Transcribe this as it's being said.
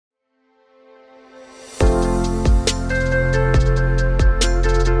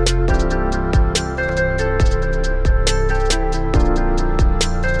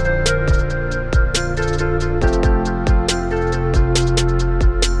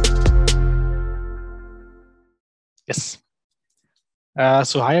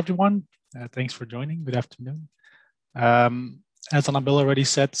So hi, everyone. Thanks for joining. Good afternoon. As Annabelle already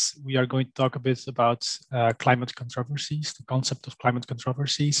said, we are going to talk a bit about climate controversies, the concept of climate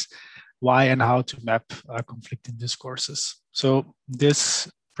controversies, why and how to map conflicting discourses. So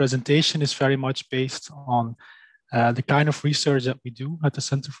this presentation is very much based on the kind of research that we do at the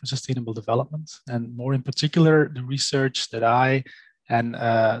Center for Sustainable Development, and more in particular, the research that I and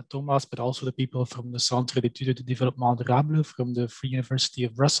Thomas, but also the people from the Centre d'études de développement durable from the Free University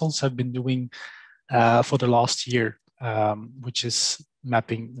of Brussels have been doing for the last year, which is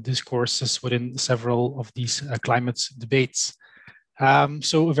mapping discourses within several of these climate debates.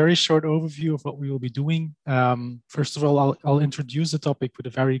 So a very short overview of what we will be doing. First of all, I'll introduce the topic with a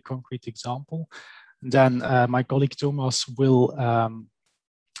very concrete example. Then my colleague Thomas will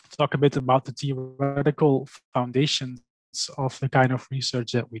talk a bit about the theoretical foundations of the kind of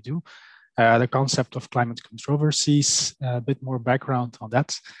research that we do, the concept of climate controversies, a bit more background on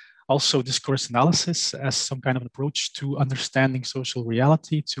that. Also discourse analysis as some kind of approach to understanding social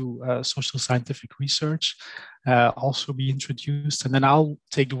reality, to social scientific research, also be introduced. And then I'll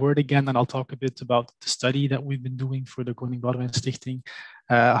take the word again and I'll talk a bit about the study that we've been doing for the King Baudouin Stichting,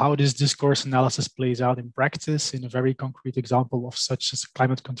 how this discourse analysis plays out in practice in a very concrete example of such as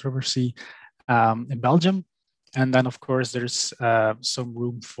climate controversy in Belgium. And then, of course, there's some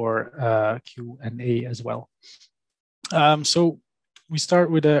room for Q&A as well. So we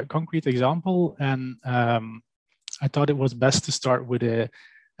start with a concrete example, and I thought it was best to start with a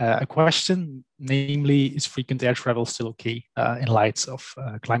question, namely, is frequent air travel still okay in light of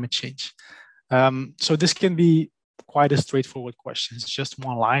climate change? So this can be quite a straightforward question. It's just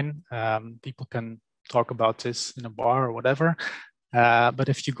one line. People can talk about this in a bar or whatever. But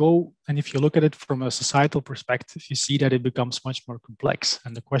if you go and if you look at it from a societal perspective, you see that it becomes much more complex.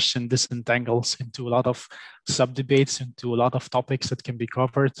 And the question disentangles into a lot of sub-debates, into a lot of topics that can be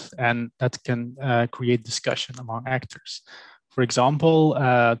covered and that can create discussion among actors. For example,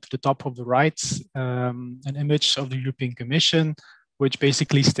 to the top of the right, an image of the European Commission, which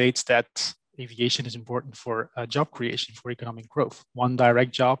basically states that aviation is important for job creation, for economic growth. One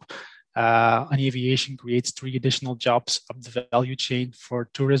direct job on aviation creates 3 additional jobs up the value chain for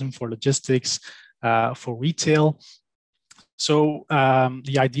tourism, for logistics, for retail. So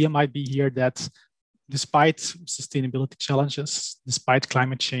the idea might be here that despite sustainability challenges, despite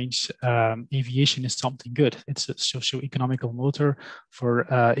climate change, aviation is something good. It's a socio-economical motor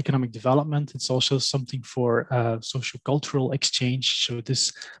for economic development. It's also something for socio-cultural exchange. So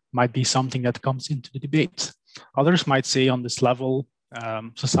this might be something that comes into the debate. Others might say on this level,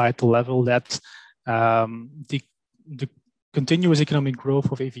 societal level, that the continuous economic growth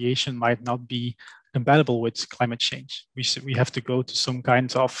of aviation might not be compatible with climate change. We have to go to some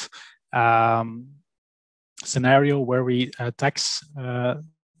kind of scenario where we tax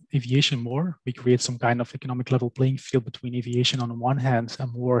aviation more. We create some kind of economic level playing field between aviation on the one hand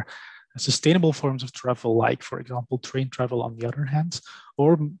and more sustainable forms of travel, like, for example, train travel on the other hand?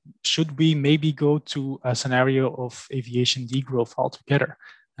 Or should we maybe go to a scenario of aviation degrowth altogether?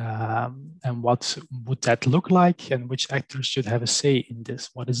 And what would that look like? And which actors should have a say in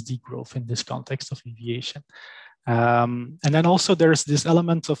this? What is degrowth in this context of aviation? And then also there's this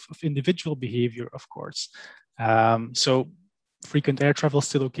element of individual behavior, of course. So frequent air travel is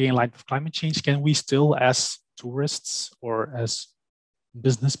still okay in light of climate change. Can we still, as tourists or as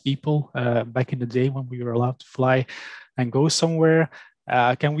business people back in the day when we were allowed to fly and go somewhere,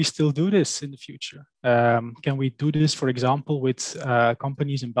 can we still do this in the future? Can we do this, for example, with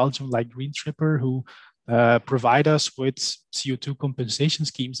companies in Belgium like Green Tripper, who provide us with CO2 compensation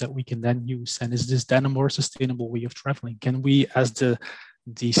schemes that we can then use? And is this then a more sustainable way of traveling? Can we, as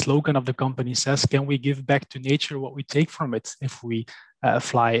the slogan of the company says, can we give back to nature what we take from it if we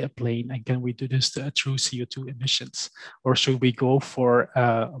fly a plane? And can we do this through CO2 emissions? Or should we go for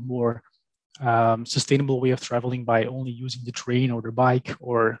a more sustainable way of traveling by only using the train or the bike,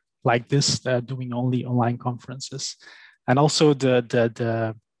 or like this, doing only online conferences? And also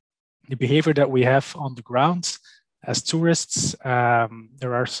the behavior that we have on the ground as tourists.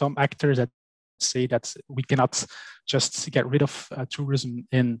 There are some actors that say that we cannot just get rid of tourism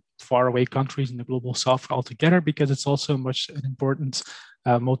in faraway countries in the global south altogether, because it's also an important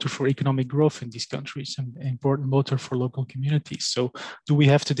motor for economic growth in these countries, and an important motor for local communities. So do we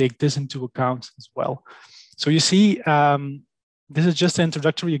have to take this into account as well? So you see, this is just an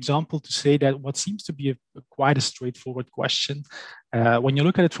introductory example to say that what seems to be quite a straightforward question, when you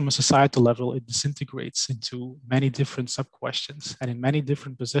look at it from a societal level, it disintegrates into many different sub-questions and in many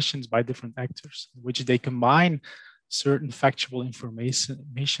different positions by different actors, which they combine certain factual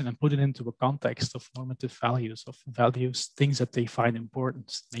information and put it into a context of normative values, things that they find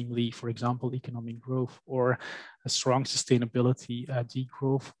important, namely, for example, economic growth or a strong sustainability,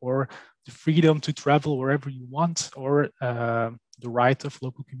 degrowth, or the freedom to travel wherever you want, or the right of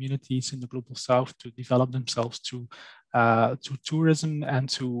local communities in the global south to develop themselves to tourism and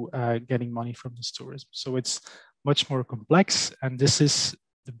to getting money from this tourism. So it's much more complex, and this is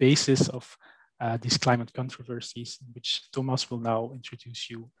the basis of these climate controversies, which Thomas will now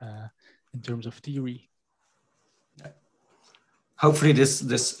introduce you in terms of theory. Hopefully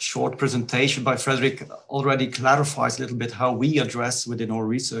this short presentation by Frederik already clarifies a little bit how we address within our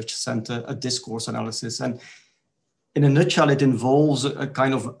research center a discourse analysis. And in a nutshell, it involves a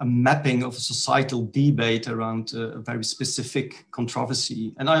kind of a mapping of a societal debate around a very specific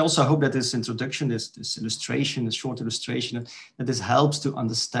controversy. And I also hope that this introduction, this illustration, this short illustration, that this helps to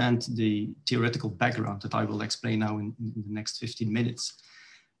understand the theoretical background that I will explain now in the next 15 minutes.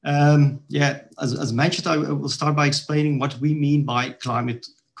 As mentioned, I will start by explaining what we mean by climate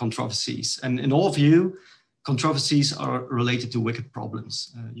controversies. And in our view, controversies are related to wicked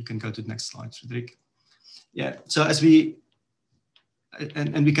problems. You can go to the next slide, Frederik. Yeah, so as we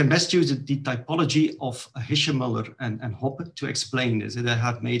can best use the typology of Hischemüller and Hoppe to explain this. They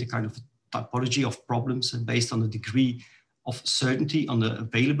have made a kind of typology of problems based on the degree of certainty on the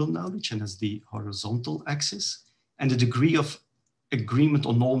available knowledge, and that's the horizontal axis, and the degree of agreement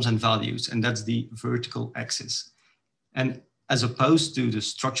on norms and values, and that's the vertical axis. And as opposed to the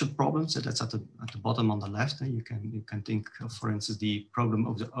structured problems, that's at the bottom on the left, you can think of, for instance, the problem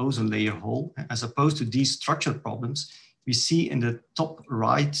of the ozone layer hole. As opposed to these structured problems, we see in the top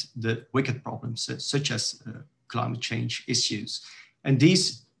right the wicked problems, such as climate change issues. And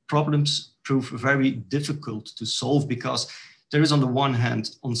these problems prove very difficult to solve because there is, on the one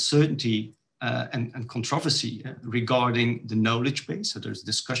hand, uncertainty and controversy regarding the knowledge base. So there's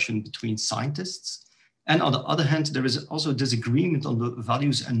discussion between scientists. And on the other hand, there is also disagreement on the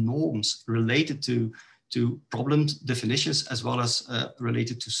values and norms related to problem definitions as well as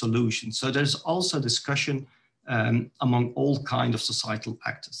related to solutions. So there's also discussion among all kinds of societal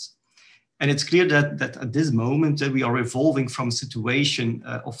actors. And it's clear that at this moment we are evolving from a situation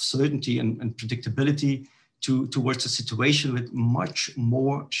of certainty and predictability towards a situation with much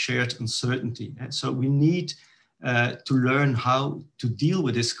more shared uncertainty. So we need to learn how to deal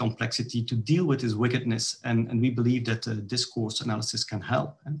with this complexity, to deal with this wickedness, and we believe that discourse analysis can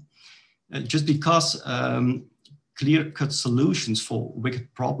help. Just because clear-cut solutions for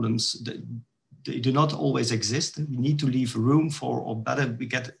wicked problems, they do not always exist. We need to leave room for, or better,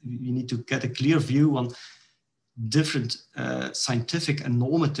 we need to get a clear view on different scientific and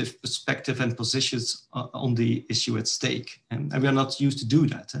normative perspective and positions on the issue at stake. And we are not used to do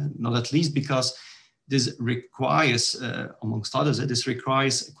that, not at least because this requires, amongst others, this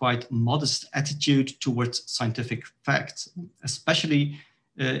requires a quite modest attitude towards scientific facts. Especially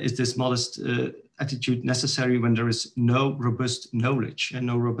is this modest attitude necessary when there is no robust knowledge and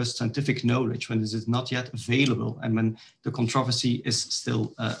no robust scientific knowledge, when this is not yet available and when the controversy is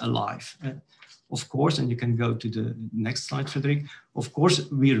still alive. Of course, and you can go to the next slide, Frederik. Of course,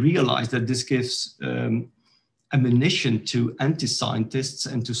 we realize that this gives ammunition to anti-scientists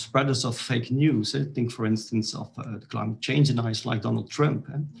and to spreaders of fake news. I think, for instance, of the climate change deniers like Donald Trump.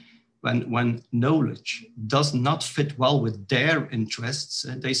 When knowledge does not fit well with their interests,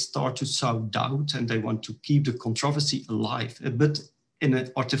 they start to sow doubt and they want to keep the controversy alive, but in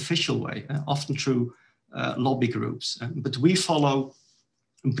an artificial way, often through lobby groups. But we follow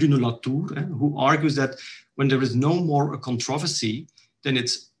Bruno Latour, who argues that when there is no more a controversy, then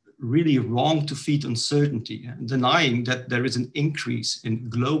it's really wrong to feed uncertainty, denying that there is an increase in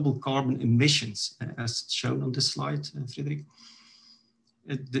global carbon emissions, as shown on this slide, Frederik.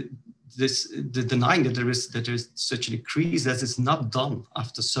 The denying that there is such an increase, that is not done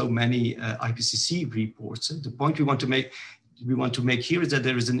after so many IPCC reports. The point we want to make here is that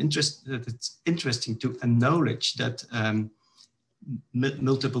there is an interest, that it's interesting to acknowledge that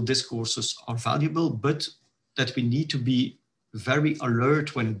multiple discourses are valuable, but that we need to be very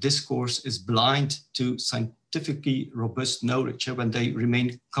alert when a discourse is blind to scientifically robust knowledge, when they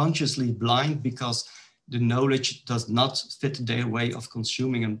remain consciously blind because the knowledge does not fit their way of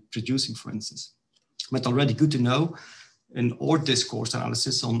consuming and producing, for instance. But already good to know, in our discourse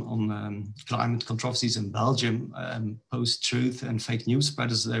analysis on climate controversies in Belgium, post-truth and fake news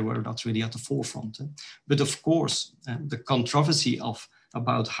spreaders, they were not really at the forefront. But of course, the controversy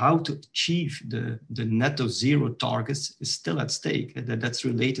about how to achieve the net zero targets is still at stake. That's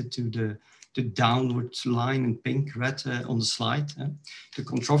related to the downward line in pink, red on the slide. The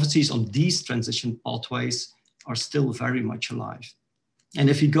controversies on these transition pathways are still very much alive. And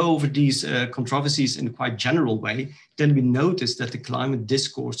if you go over these controversies in a quite general way, then we notice that the climate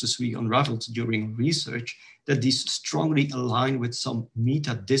discourses we unraveled during research, that these strongly align with some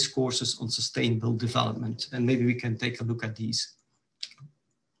meta discourses on sustainable development. And maybe we can take a look at these.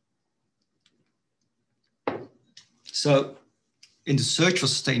 So in the search for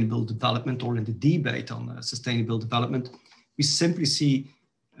sustainable development, or in the debate on sustainable development, we simply see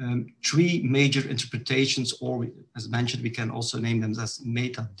three major interpretations, or as mentioned, we can also name them as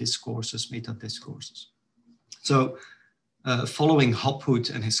meta discourses. So following Hopwood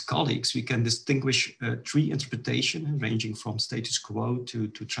and his colleagues, we can distinguish three interpretations ranging from status quo to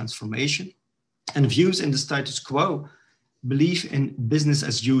transformation. And views in the status quo believe in business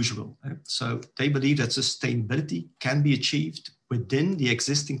as usual. So they believe that sustainability can be achieved within the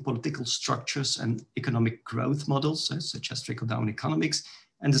existing political structures and economic growth models, such as trickle-down economics,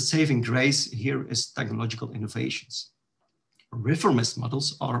 and the saving grace here is technological innovations. Reformist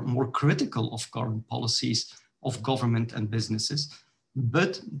models are more critical of current policies of government and businesses,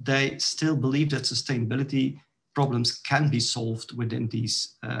 but they still believe that sustainability problems can be solved within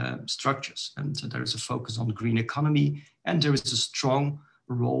these structures. And so there is a focus on green economy, and there is a strong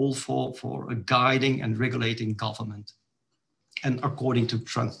role for guiding and regulating government. And according to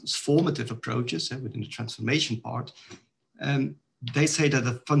transformative approaches within the transformation part, they say that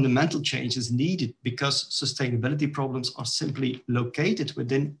a fundamental change is needed because sustainability problems are simply located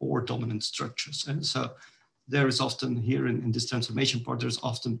within our dominant structures. And so there is often here in this transformation part, there's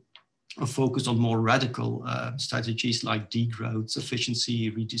often a focus on more radical strategies like degrowth, efficiency,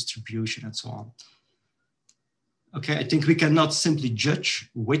 redistribution, and so on. Okay, I think we cannot simply judge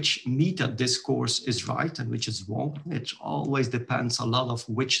which meta discourse is right and which is wrong. It always depends a lot of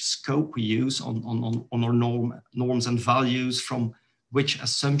which scope we use on our norms and values, from which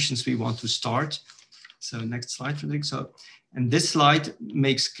assumptions we want to start. So next slide, Frederik. So, and this slide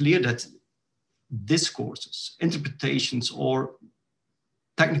makes clear that discourses, interpretations, or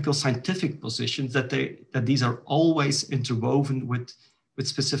technical scientific positions, that these are always interwoven with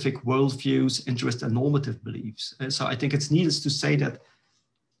specific worldviews, interests, and normative beliefs. So I think it's needless to say that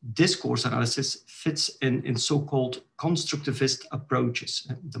discourse analysis fits in so-called constructivist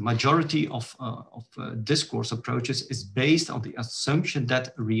approaches. The majority of discourse approaches is based on the assumption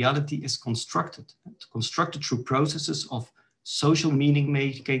that reality is constructed through processes of social meaning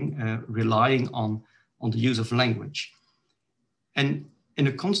making, relying on the use of language. And in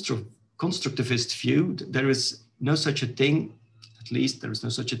a constructivist view, there is no such a thing. At least there is no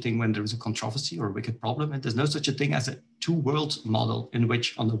such a thing when there is a controversy or a wicked problem. And there's no such a thing as a two-world model in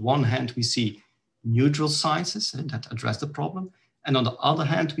which on the one hand we see neutral sciences that address the problem. And on the other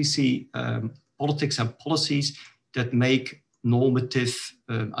hand, we see politics and policies that make normative,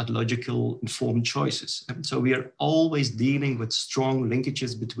 ideological, informed choices. And so we are always dealing with strong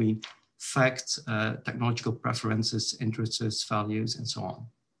linkages between facts, technological preferences, interests, values, and so on.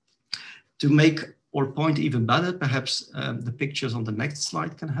 To make our point even better, perhaps the pictures on the next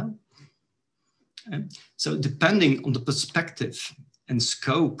slide can help. So depending on the perspective and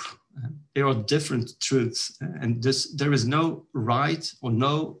scope, there are different truths, and there is no right or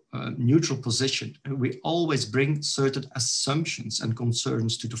no neutral position. We always bring certain assumptions and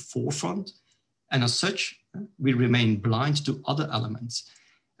concerns to the forefront, and as such, we remain blind to other elements.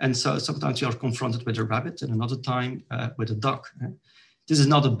 And so sometimes you are confronted with a rabbit, and another time with a duck. This is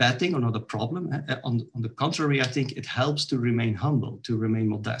not a bad thing or not a problem. On the contrary, I think it helps to remain humble, to remain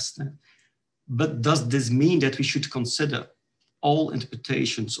modest. But does this mean that we should consider all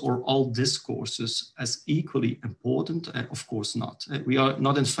interpretations or all discourses as equally important? Of course not. We are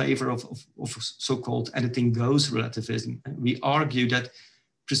not in favor of so-called anything goes relativism. We argue that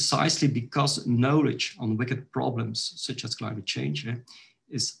precisely because knowledge on wicked problems such as climate change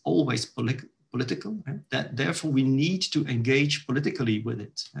is always political, that therefore we need to engage politically with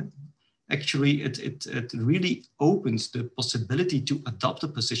it. Actually, it really opens the possibility to adopt a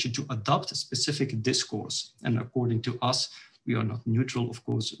position, to adopt a specific discourse. And according to us, we are not neutral, of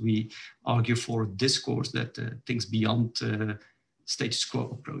course. We argue for a discourse that thinks beyond status quo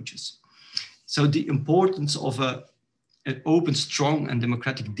approaches. So the importance of an open, strong, and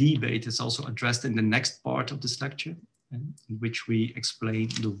democratic debate is also addressed in the next part of this lecture, in which we explain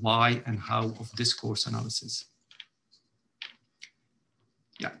the why and how of discourse analysis.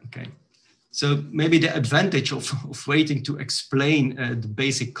 Yeah, okay. So maybe the advantage of waiting to explain the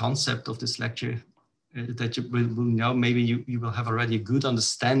basic concept of this lecture that you will know, maybe you will have already a good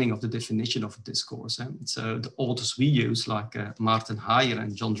understanding of the definition of a discourse. So the authors we use, like Maarten Hayer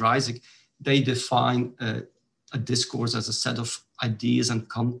and John Dreiser, they define a discourse as a set of ideas and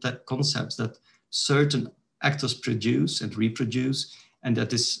concepts that certain actors produce and reproduce, and that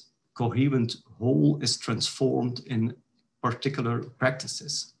this coherent whole is transformed in particular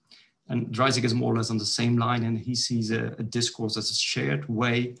practices. And Dreisig is more or less on the same line, and he sees a discourse as a shared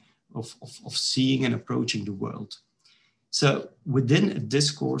way of seeing and approaching the world. So within a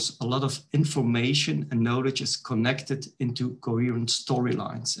discourse, a lot of information and knowledge is connected into coherent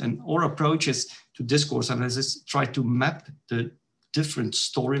storylines. And our approaches to discourse analysis try to map the different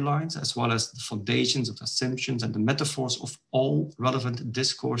storylines as well as the foundations of assumptions and the metaphors of all relevant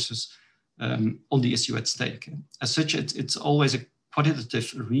discourses on the issue at stake. As such, it's always a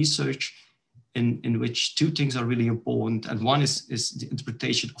quantitative research in which two things are really important. And one is the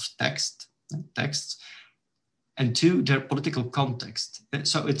interpretation of texts, and two, their political context.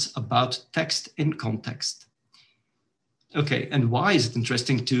 So it's about text in context. Okay, and why is it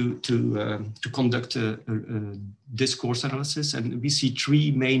interesting to conduct a discourse analysis? And we see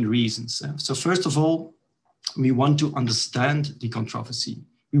three main reasons. So first of all, we want to understand the controversy.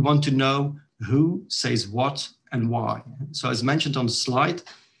 We want to know who says what and why. So as mentioned on the slide,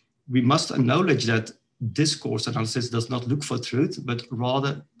 we must acknowledge that discourse analysis does not look for truth, but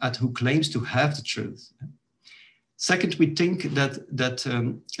rather at who claims to have the truth. Second, we think that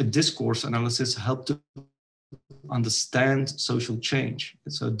a discourse analysis helps to understand social change.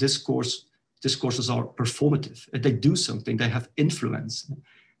 So discourses are performative. They do something, they have influence.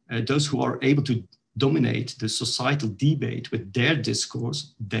 Those who are able to dominate the societal debate with their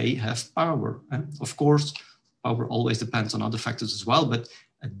discourse, they have power. Of course, power always depends on other factors as well, but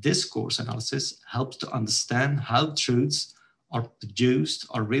a discourse analysis helps to understand how truths are produced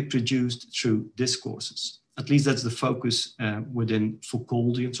or reproduced through discourses. At least that's the focus within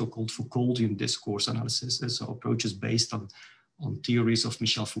Foucauldian, so-called Foucauldian discourse analysis, so approaches based on theories of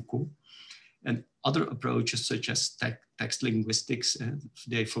Michel Foucault. And other approaches such as text linguistics,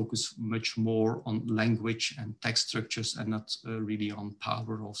 they focus much more on language and text structures and not really on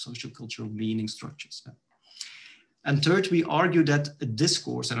power or social-cultural meaning structures. And third, we argue that a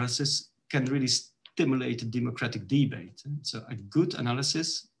discourse analysis can really stimulate a democratic debate. So a good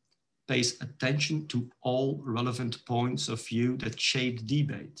analysis pays attention to all relevant points of view that shape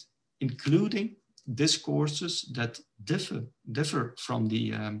debate, including discourses that differ from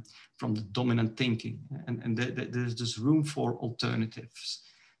the dominant thinking, and there's this room for alternatives.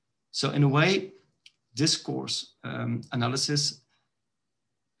 So in a way, discourse analysis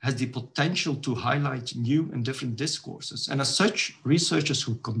has the potential to highlight new and different discourses. And as such, researchers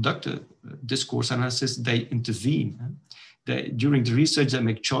who conduct a discourse analysis, they intervene. During the research, they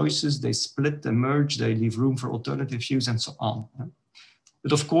make choices, they split, they merge, they leave room for alternative views and so on.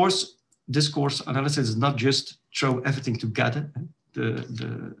 But of course, discourse analysis is not just throw everything together.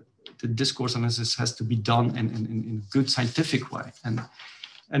 The discourse analysis has to be done in a good scientific way.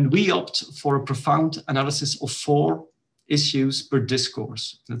 And we opt for a profound analysis of 4 issues per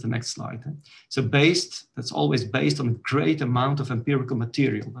discourse. That's the next slide. So that's always based on a great amount of empirical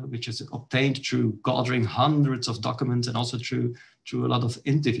material, which is obtained through gathering hundreds of documents and also through a lot of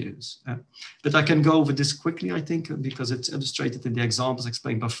interviews. But I can go over this quickly, I think, because it's illustrated in the examples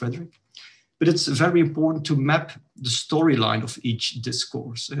explained by Frederik. But it's very important to map the storyline of each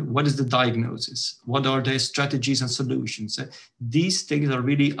discourse. What is the diagnosis? What are their strategies and solutions? These things are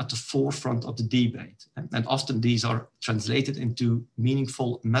really at the forefront of the debate. And often these are translated into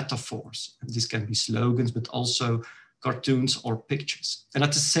meaningful metaphors. And this can be slogans, but also cartoons or pictures. And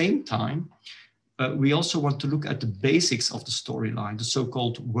at the same time, we also want to look at the basics of the storyline, the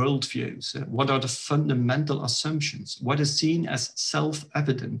so-called worldviews. What are the fundamental assumptions? What is seen as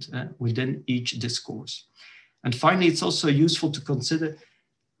self-evident within each discourse? And finally, it's also useful to consider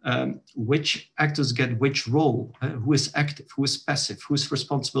which actors get which role, who is active, who is passive, who is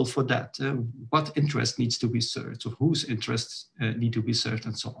responsible for that, what interest needs to be served, or whose interests need to be served,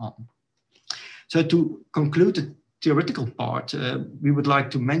 and so on. So to conclude the theoretical part, we would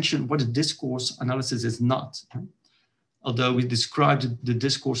like to mention what a discourse analysis is not. Although we described the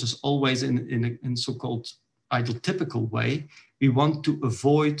discourses always in so-called ideal-typical way, we want to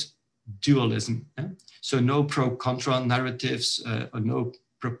avoid dualism. So no pro-contra narratives, or no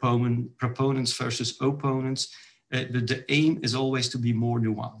proponents versus opponents. The aim is always to be more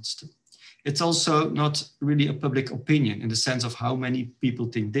nuanced. It's also not really a public opinion in the sense of how many people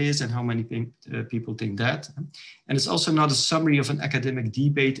think this and how many people think that. And it's also not a summary of an academic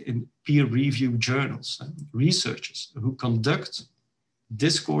debate in peer-reviewed journals. Researchers who conduct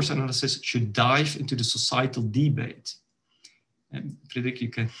discourse analysis should dive into the societal debate. And Frederik, you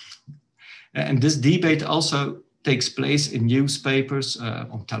can. And this debate also takes place in newspapers,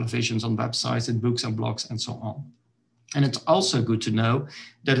 on televisions, on websites, in books and blogs, and so on. And it's also good to know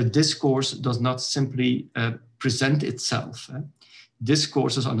that a discourse does not simply present itself.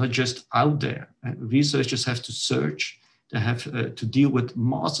 Discourses are not just out there. Researchers have to search, they have to deal with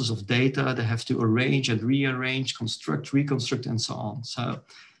masses of data, they have to arrange and rearrange, construct, reconstruct, and so on. So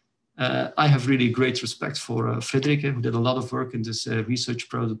I have really great respect for Frederik, who did a lot of work in this research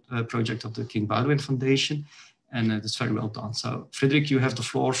project of the King Baudouin Foundation, and it's very well done. So Frederik, you have the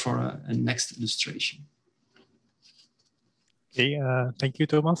floor for a next illustration. Okay, thank you,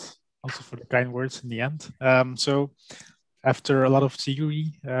 Thomas, also for the kind words in the end. So after a lot of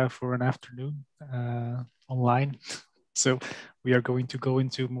theory for an afternoon online, so we are going to go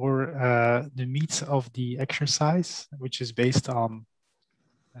into more the meat of the exercise, which is based on,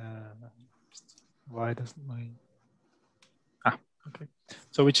 why doesn't my, okay.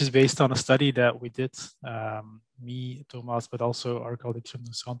 So which is based on a study that we did, me, Thomas, but also our colleagues from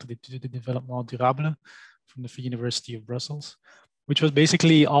the Centre d'études de développement durable from the Free University of Brussels, which was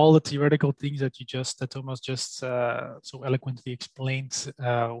basically all the theoretical things that Thomas just so eloquently explained.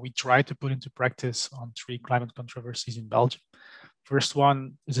 We tried to put into practice on 3 climate controversies in Belgium. First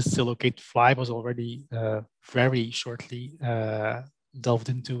one, is it still okay to fly, was already very shortly delved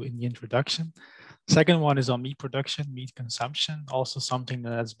into in the introduction. Second one is on meat production, meat consumption, also something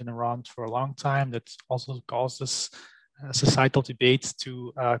that has been around for a long time that also causes societal debates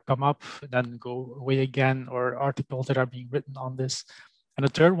to come up, then go away again, or articles that are being written on this. And the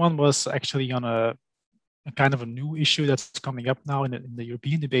third one was actually on a kind of a new issue that's coming up now in the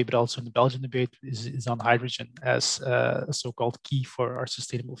European debate, but also in the Belgian debate, is on hydrogen as a so-called key for our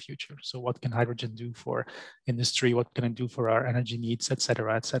sustainable future. So what can hydrogen do for industry? What can it do for our energy needs, et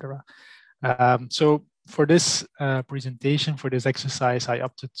cetera, et cetera. So for this presentation, for this exercise, I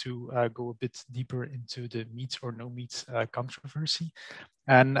opted to go a bit deeper into the meat or no meat controversy.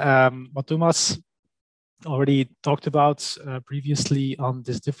 And what Thomas already talked about previously on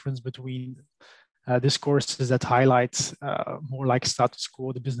this difference between discourses that highlight more like status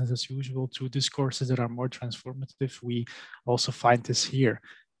quo, the business as usual, to discourses that are more transformative, we also find this here.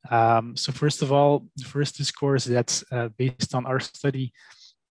 So first of all, the first discourse that's based on our study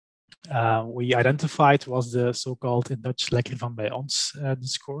we identified was the so-called in Dutch lekker van bij ons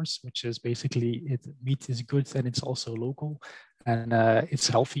discourse, which is basically meat is good and it's also local and it's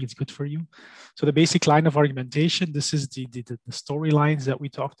healthy, it's good for you. So the basic line of argumentation, this is the storylines that we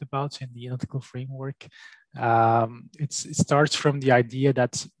talked about in the analytical framework. It starts from the idea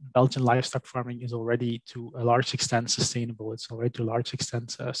that Belgian livestock farming is already to a large extent sustainable. It's already to a large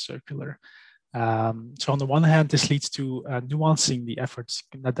extent circular. So on the one hand, this leads to nuancing the efforts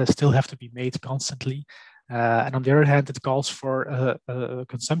that still have to be made constantly. And on the other hand, it calls for a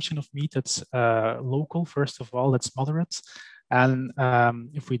consumption of meat that's local, first of all, that's moderate. And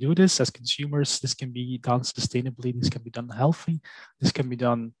if we do this as consumers, this can be done sustainably, this can be done healthy, this can be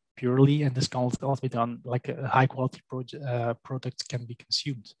done purely, and this can also be done like a high quality product can be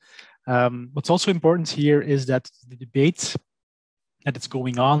consumed. What's also important here is that the debate that it's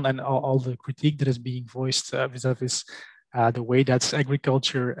going on and all the critique that is being voiced vis-a-vis the way that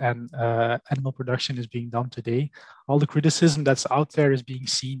agriculture and animal production is being done today. All the criticism that's out there is being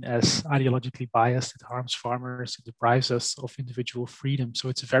seen as ideologically biased. It harms farmers, it deprives us of individual freedom. So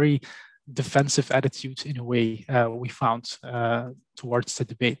it's a very defensive attitude in a way we found towards the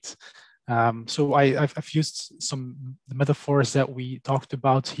debate. So I've used some the metaphors that we talked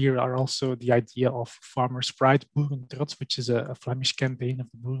about here are also the idea of farmers' pride, boerentrots, which is a Flemish campaign of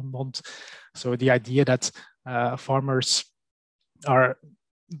the Boerenbond. So the idea that farmers are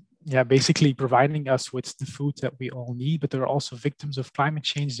basically providing us with the food that we all need, but they're also victims of climate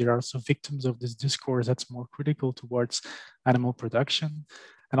change. They're also victims of this discourse that's more critical towards animal production.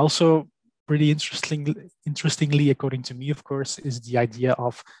 And also pretty interestingly, according to me, of course, is the idea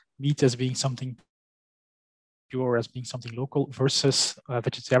of meat as being something pure, as being something local, versus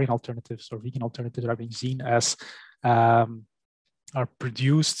vegetarian alternatives or vegan alternatives that are being seen as are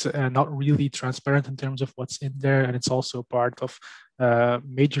produced and not really transparent in terms of what's in there. And it's also part of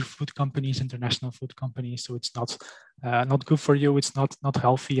major food companies, international food companies. So it's not good for you, it's not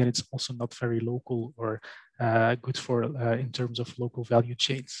healthy, and it's also not very local or good for in terms of local value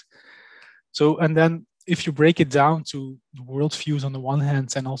chains. So, and then if you break it down to the worldviews on the one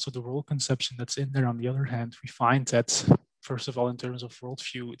hand and also the role conception that's in there on the other hand, we find that, first of all, in terms of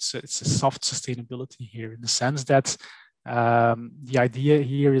worldview, it's a soft sustainability here, in the sense that the idea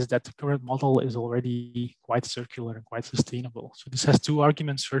here is that the current model is already quite circular and quite sustainable. So this has two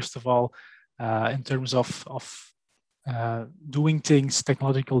arguments. First of all, in terms of doing things,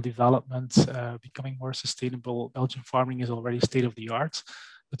 technological development, becoming more sustainable, Belgian farming is already state of the art.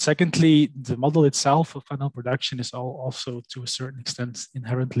 But secondly, the model itself of animal production is also to a certain extent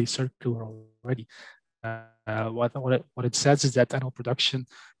inherently circular already. What it says is that animal production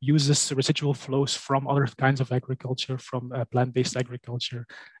uses residual flows from other kinds of agriculture, from plant-based agriculture,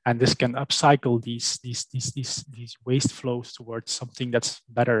 and this can upcycle these waste flows towards something that's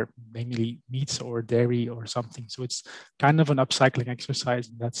better, namely meats or dairy or something. So it's kind of an upcycling exercise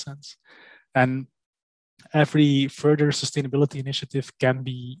in that sense. And every further sustainability initiative can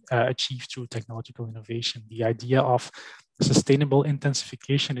be achieved through technological innovation. The idea of sustainable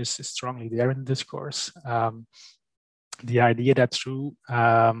intensification is strongly there in the discourse. The idea that through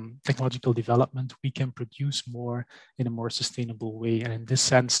technological development, we can produce more in a more sustainable way. And in this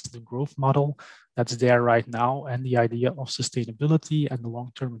sense, the growth model that's there right now and the idea of sustainability and the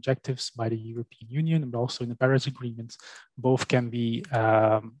long-term objectives by the European Union, but also in the Paris Agreement, both can be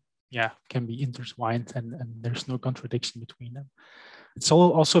intertwined, and there's no contradiction between them. It's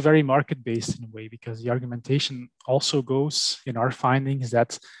also very market-based in a way, because the argumentation also goes in our findings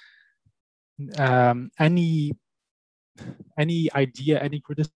that any idea, any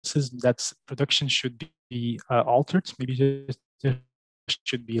criticism that production should be altered, maybe there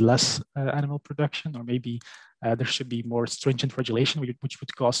should be less animal production, or maybe there should be more stringent regulation, which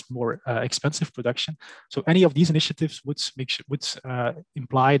would cause more expensive production. So any of these initiatives would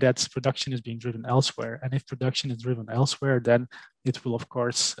imply that production is being driven elsewhere. And if production is driven elsewhere, then it will, of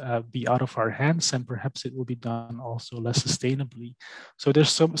course, be out of our hands, and perhaps it will be done also less sustainably. So there's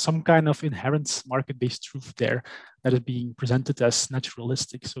some kind of inherent market-based truth there that is being presented as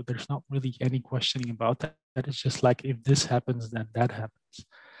naturalistic. So there's not really any questioning about that. That is just like, if this happens, then that happens.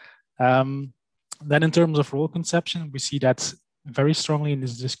 Then in terms of role conception, we see that very strongly in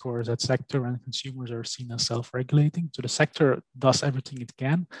this discourse that sector and consumers are seen as self-regulating. So the sector does everything it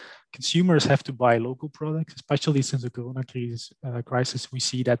can. Consumers have to buy local products, especially since the corona crisis. We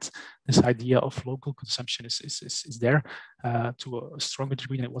see that this idea of local consumption is there to a stronger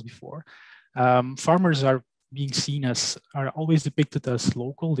degree than it was before. Farmers are always depicted as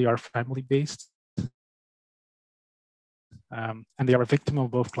local. They are family-based. And they are a victim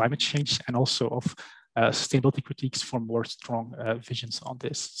of both climate change and also of sustainability critiques for more strong visions on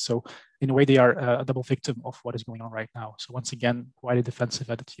this. So in a way, they are a double victim of what is going on right now. So once again, quite a defensive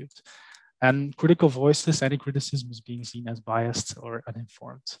attitude. And critical voices, any criticism is being seen as biased or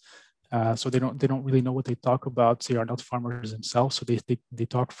uninformed. So they don't really know what they talk about. They are not farmers themselves, so they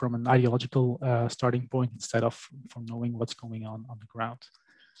talk from an ideological starting point instead of from knowing what's going on the ground.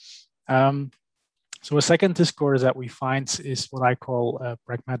 So a second discourse that we find is what I call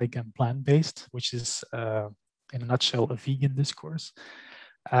pragmatic and plant-based, which is, in a nutshell, a vegan discourse.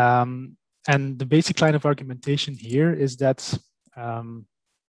 And the basic line of argumentation here is that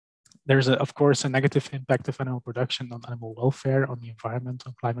there's, of course, a negative impact of animal production on animal welfare, on the environment,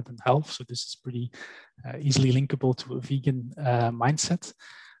 on climate and health. So this is pretty easily linkable to a vegan mindset,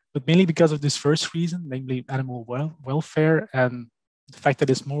 but mainly because of this first reason, namely animal welfare and the fact that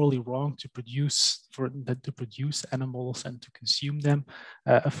it's morally wrong to produce animals and to consume them.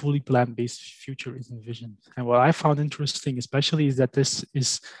 A fully plant-based future is envisioned. And what I found interesting, especially, is that this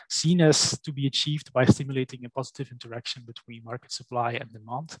is seen as to be achieved by stimulating a positive interaction between market supply and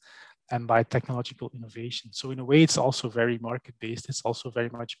demand, and by technological innovation. So in a way, it's also very market-based. It's also very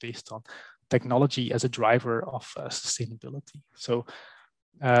much based on technology as a driver of sustainability. So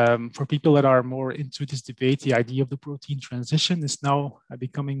for people that are more into this debate, the idea of the protein transition is now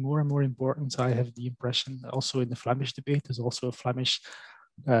becoming more and more important. I have the impression also in the Flemish debate, there's also a Flemish,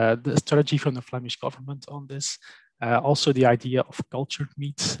 the strategy from the Flemish government on this. Also the idea of cultured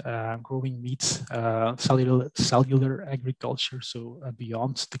meat, growing meat, cellular agriculture, so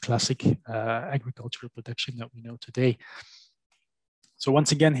beyond the classic agricultural production that we know today. So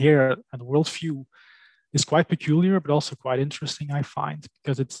once again here, the worldview is quite peculiar, but also quite interesting, I find,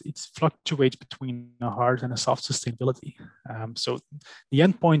 because it fluctuates between a hard and a soft sustainability. So the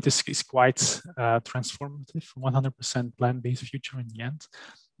endpoint is quite transformative, 100% plant-based future in the end.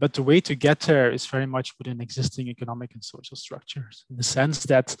 But the way to get there is very much within existing economic and social structures, in the sense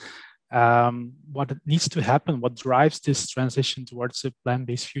that what needs to happen, what drives this transition towards a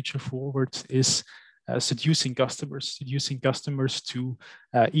plant-based future forward is seducing customers to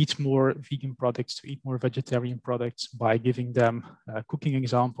eat more vegan products, to eat more vegetarian products, by giving them cooking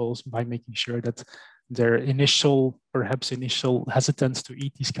examples, by making sure that their perhaps initial hesitance to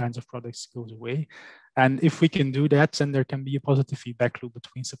eat these kinds of products goes away. And if we can do that, then there can be a positive feedback loop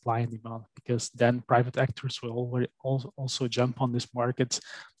between supply and demand, because then private actors will also jump on this market,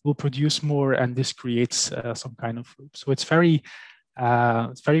 will produce more, and this creates some kind of loop. So it's very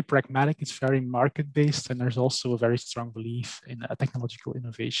It's very pragmatic, it's very market-based, and there's also a very strong belief in technological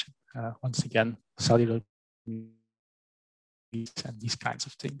innovation. Once again, cellular and these kinds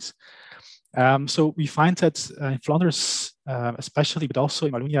of things. So we find that in Flanders, especially, but also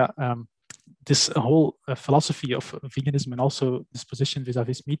in Wallonia, this whole philosophy of veganism and also this position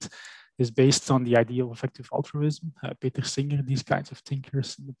vis-a-vis meat is based on the idea of effective altruism. Peter Singer, these kinds of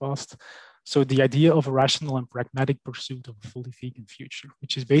thinkers in the past. So the idea of a rational and pragmatic pursuit of a fully vegan future,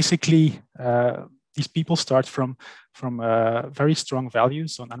 which is basically these people start from very strong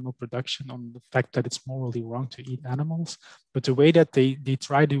values on animal production, on the fact that it's morally wrong to eat animals, but the way that they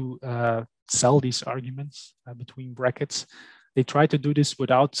try to sell these arguments between brackets, they try to do this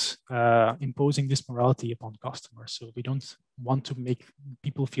without imposing this morality upon customers. So we don't want to make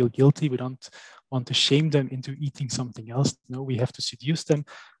people feel guilty. We don't want to shame them into eating something else. No, we have to seduce them.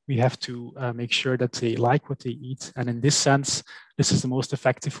 We have to make sure that they like what they eat. And in this sense, this is the most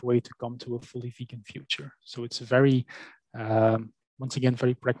effective way to come to a fully vegan future. So it's a very, once again,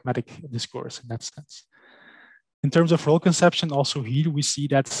 very pragmatic discourse in that sense. In terms of role conception, also here we see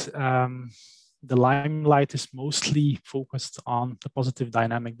that the limelight is mostly focused on the positive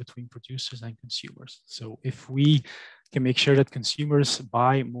dynamic between producers and consumers. So if we can make sure that consumers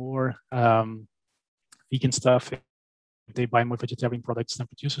buy more vegan stuff, if they buy more vegetarian products, then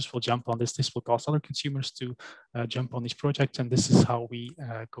producers will jump on this. This will cause other consumers to jump on these projects, and this is how we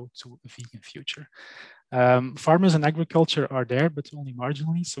go to a vegan future. Farmers and agriculture are there, but only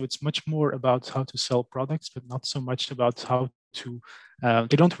marginally. So it's much more about how to sell products, but not so much about how to,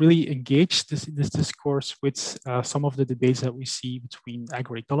 they don't really engage this discourse with some of the debates that we see between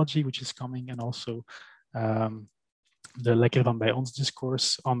agroecology, which is coming, and also the Lekker van bij ons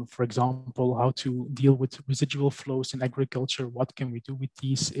discourse on, for example, how to deal with residual flows in agriculture. What can we do with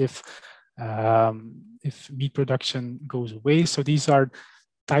these if meat production goes away? So these are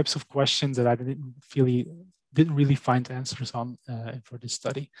types of questions that I didn't really find answers on for this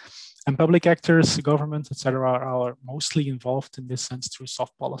study. And public actors, governments, etc., are mostly involved in this sense through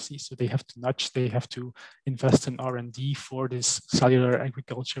soft policy. So they have to nudge, they have to invest in R&D for this cellular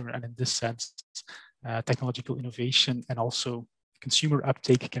agriculture, and in this sense, technological innovation and also consumer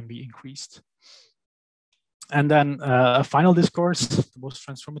uptake can be increased. And then a final discourse, the most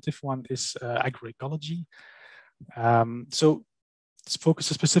transformative one, is agroecology. So this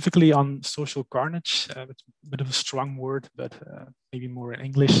focuses specifically on social carnage. It's a bit of a strong word, but maybe more in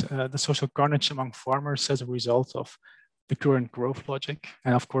English. The social carnage among farmers as a result of the current growth logic.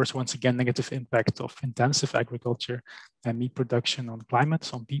 And of course, once again, negative impact of intensive agriculture and meat production on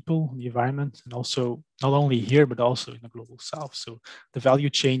climate, on people, on the environment, and also not only here, but also in the global south. So the value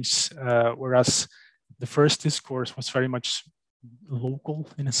chains, whereas the first discourse was very much local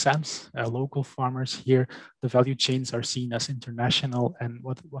in a sense, local farmers. Here, the value chains are seen as international, and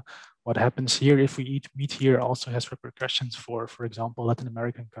what happens here if we eat meat here also has repercussions for example, Latin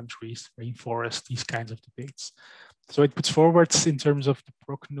American countries, rainforests, these kinds of debates. So it puts forward, in terms of the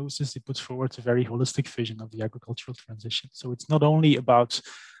prognosis, it puts forward a very holistic vision of the agricultural transition. So it's not only about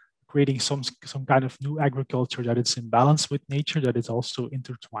creating some kind of new agriculture that is in balance with nature, that is also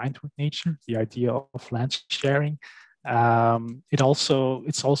intertwined with nature, the idea of land sharing. It's also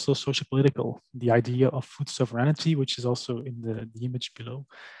socio-political, the idea of food sovereignty, which is also in the image below.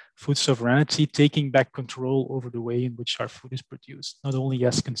 Food sovereignty, taking back control over the way in which our food is produced, not only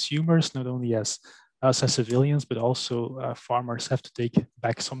as consumers, not only as us as civilians, but also farmers have to take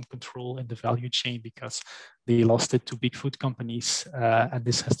back some control in the value chain because they lost it to big food companies, and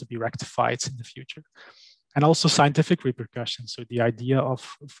this has to be rectified in the future. And also scientific repercussions. So the idea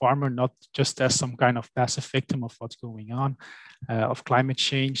of farmer not just as some kind of passive victim of what's going on, of climate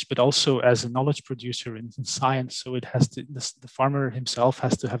change, but also as a knowledge producer in science. So it has to, the farmer himself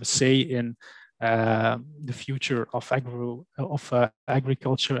has to have a say in the future of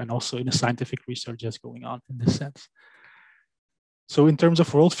agriculture, and also in the scientific research that's going on in this sense. So in terms of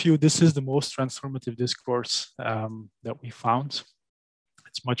worldview, this is the most transformative discourse that we found.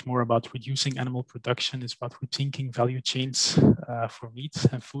 It's much more about reducing animal production. It's about rethinking value chains for meat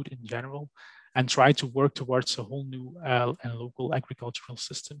and food in general, and try to work towards a whole new and local agricultural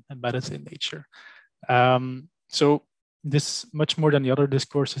system embedded in nature. So this, much more than the other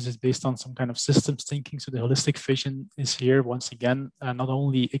discourses, is based on some kind of systems thinking. So the holistic vision is here once again, not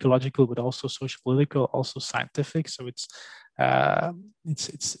only ecological, but also socio-political, also scientific. So it's a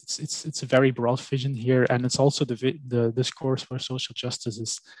very broad vision here, and it's also the discourse where social justice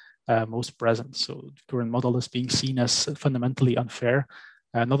is most present. So the current model is being seen as fundamentally unfair,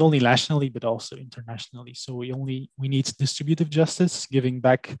 not only nationally but also internationally. So we need distributive justice, giving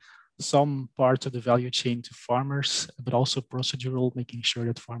back some parts of the value chain to farmers, but also procedural, making sure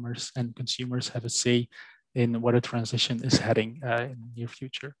that farmers and consumers have a say in where the transition is heading in the near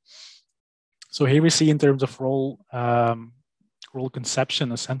future. So here we see in terms of role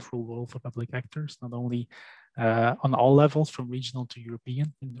conception, a central role for public actors, not only on all levels from regional to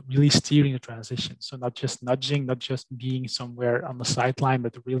European, and really steering the transition. So not just nudging, not just being somewhere on the sideline,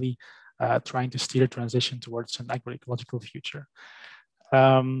 but really trying to steer the transition towards an agroecological future.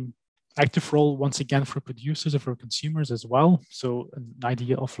 Active role, once again, for producers and for consumers as well. So an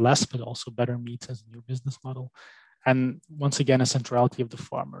idea of less, but also better meat as a new business model. And once again, a centrality of the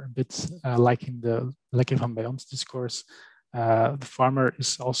farmer, a bit like in the Lekker van bij ons discourse. The farmer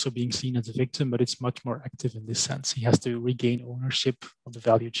is also being seen as a victim, but it's much more active in this sense. He has to regain ownership of the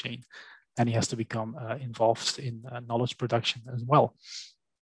value chain, and he has to become involved in knowledge production as well.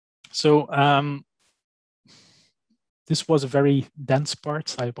 So this was a very dense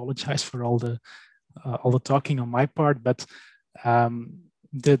part. I apologize for all the talking on my part, but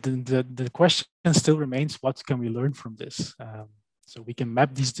the question still remains: what can we learn from this? So we can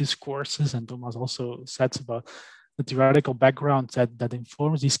map these discourses, and Thomas also said about the theoretical background that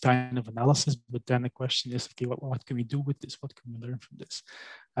informs this kind of analysis. But then the question is, okay, what can we do with this? What can we learn from this?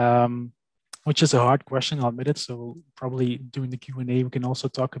 Which is a hard question, I'll admit it. So probably during the Q&A, we can also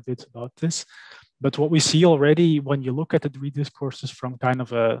talk a bit about this. But what we see already when you look at the three discourses from kind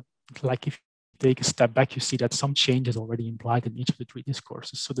of a, like if you take a step back, you see that some change is already implied in each of the three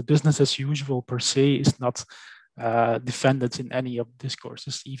discourses. So the business as usual per se is not defended in any of the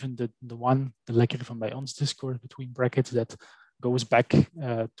discourses, even the Lekker van bij ons discourse between brackets that goes back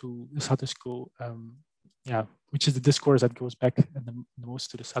to the status quo, which is the discourse that goes back the most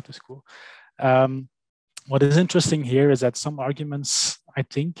to the status quo. What is interesting here is that some arguments, I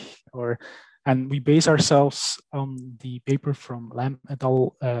think, and we base ourselves on the paper from Lam et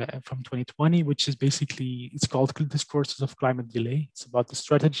al. From 2020, which is basically, it's called Discourses of Climate Delay. It's about the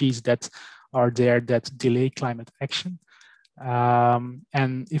strategies that are there that delay climate action.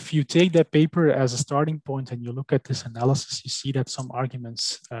 And if you take that paper as a starting point and you look at this analysis, you see that some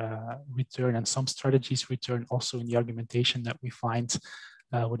arguments return and some strategies return also in the argumentation that we find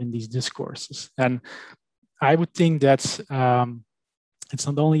within these discourses. And I would think that it's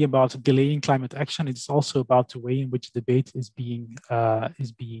not only about delaying climate action, it's also about the way in which debate is being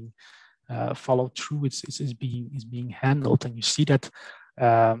followed through, is being handled. And you see that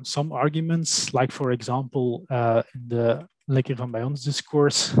some arguments, like for example, in the Lekker van bij ons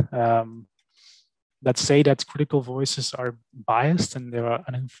discourse, that say that critical voices are biased and they are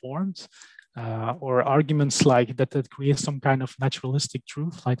uninformed, or arguments like that create some kind of naturalistic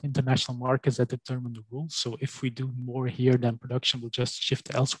truth, like international markets that determine the rules. So if we do more here, then production will just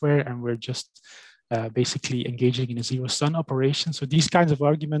shift elsewhere, and we're just basically engaging in a zero-sum operation. So these kinds of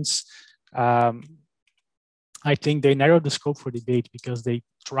arguments, I think they narrow the scope for debate because they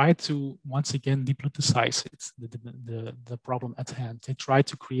try to, once again, depoliticize it, the problem at hand. They try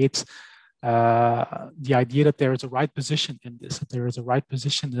to create the idea that there is a right position in this, that there is a right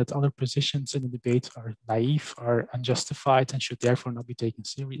position, that other positions in the debate are naive, are unjustified, and should therefore not be taken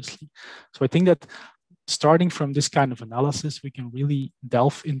seriously. So I think that starting from this kind of analysis, we can really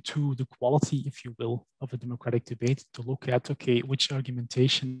delve into the quality, if you will, of a democratic debate to look at, okay, which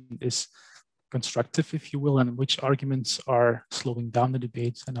argumentation is constructive, if you will, and which arguments are slowing down the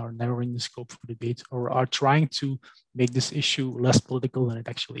debate and are narrowing the scope for debate, or are trying to make this issue less political than it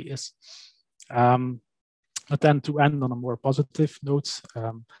actually is. But then to end on a more positive note,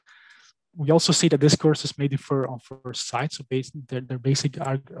 we also see that discourses may differ on first sight. So their basic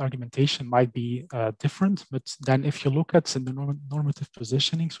argumentation might be different, but then if you look at the normative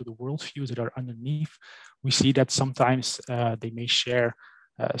positioning, so the worldviews that are underneath, we see that sometimes they may share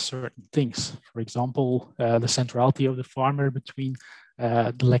certain things. For example, the centrality of the farmer between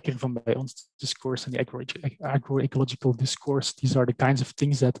the Lekker van bij ons discourse and the agroecological discourse. These are the kinds of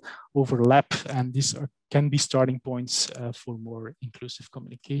things that overlap, and these can be starting points for more inclusive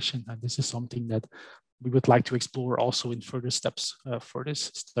communication. And this is something that we would like to explore also in further steps for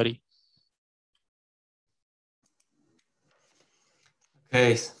this study.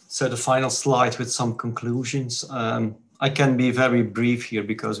 Okay, so the final slide with some conclusions. I can be very brief here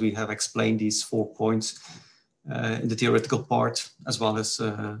because we have explained these 4 points in the theoretical part, as well as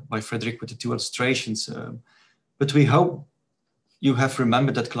by Frederik with the 2 illustrations. But we hope you have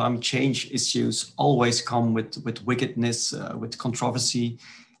remembered that climate change issues always come with wickedness, with controversy,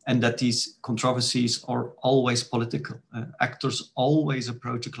 and that these controversies are always political. Actors always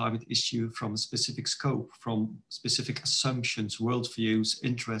approach a climate issue from a specific scope, from specific assumptions, worldviews,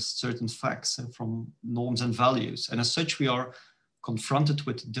 interests, certain facts, from norms and values. And as such, we are confronted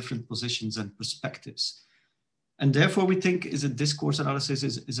with different positions and perspectives. And therefore, we think is a discourse analysis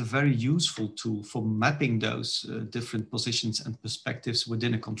is a very useful tool for mapping those different positions and perspectives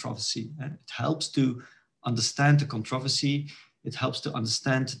within a controversy. It helps to understand the controversy. It helps to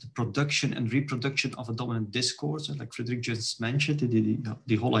understand the production and reproduction of a dominant discourse, like Frederik just mentioned,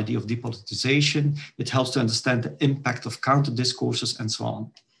 the whole idea of depoliticization. It helps to understand the impact of counter discourses and so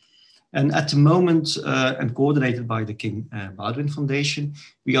on. And at the moment, and coordinated by the King Baudouin Foundation,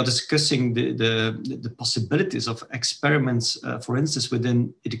 we are discussing the possibilities of experiments, for instance,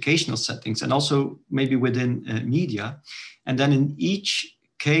 within educational settings and also maybe within media. And then in each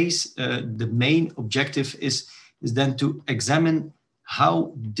case, the main objective is then to examine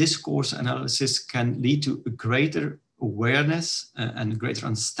how discourse analysis can lead to a greater awareness and a greater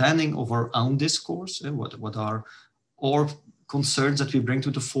understanding of our own discourse. What are our concerns that we bring to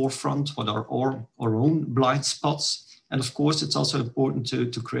the forefront, what are our own blind spots. And of course, it's also important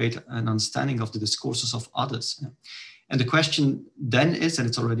to create an understanding of the discourses of others. And the question then is, and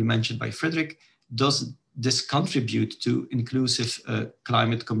it's already mentioned by Frederik, does this contribute to inclusive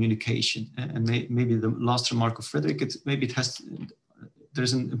climate communication? And maybe the last remark of Frederik,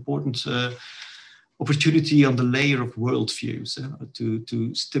 there's an important opportunity on the layer of worldviews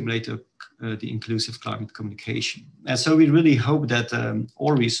to stimulate the inclusive climate communication. And so we really hope that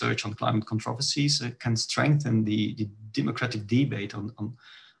our research on climate controversies can strengthen the democratic debate on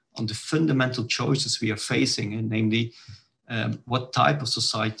the fundamental choices we are facing, and namely, what type of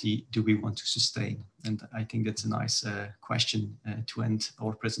society do we want to sustain? And I think that's a nice question to end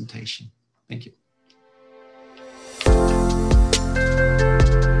our presentation. Thank you.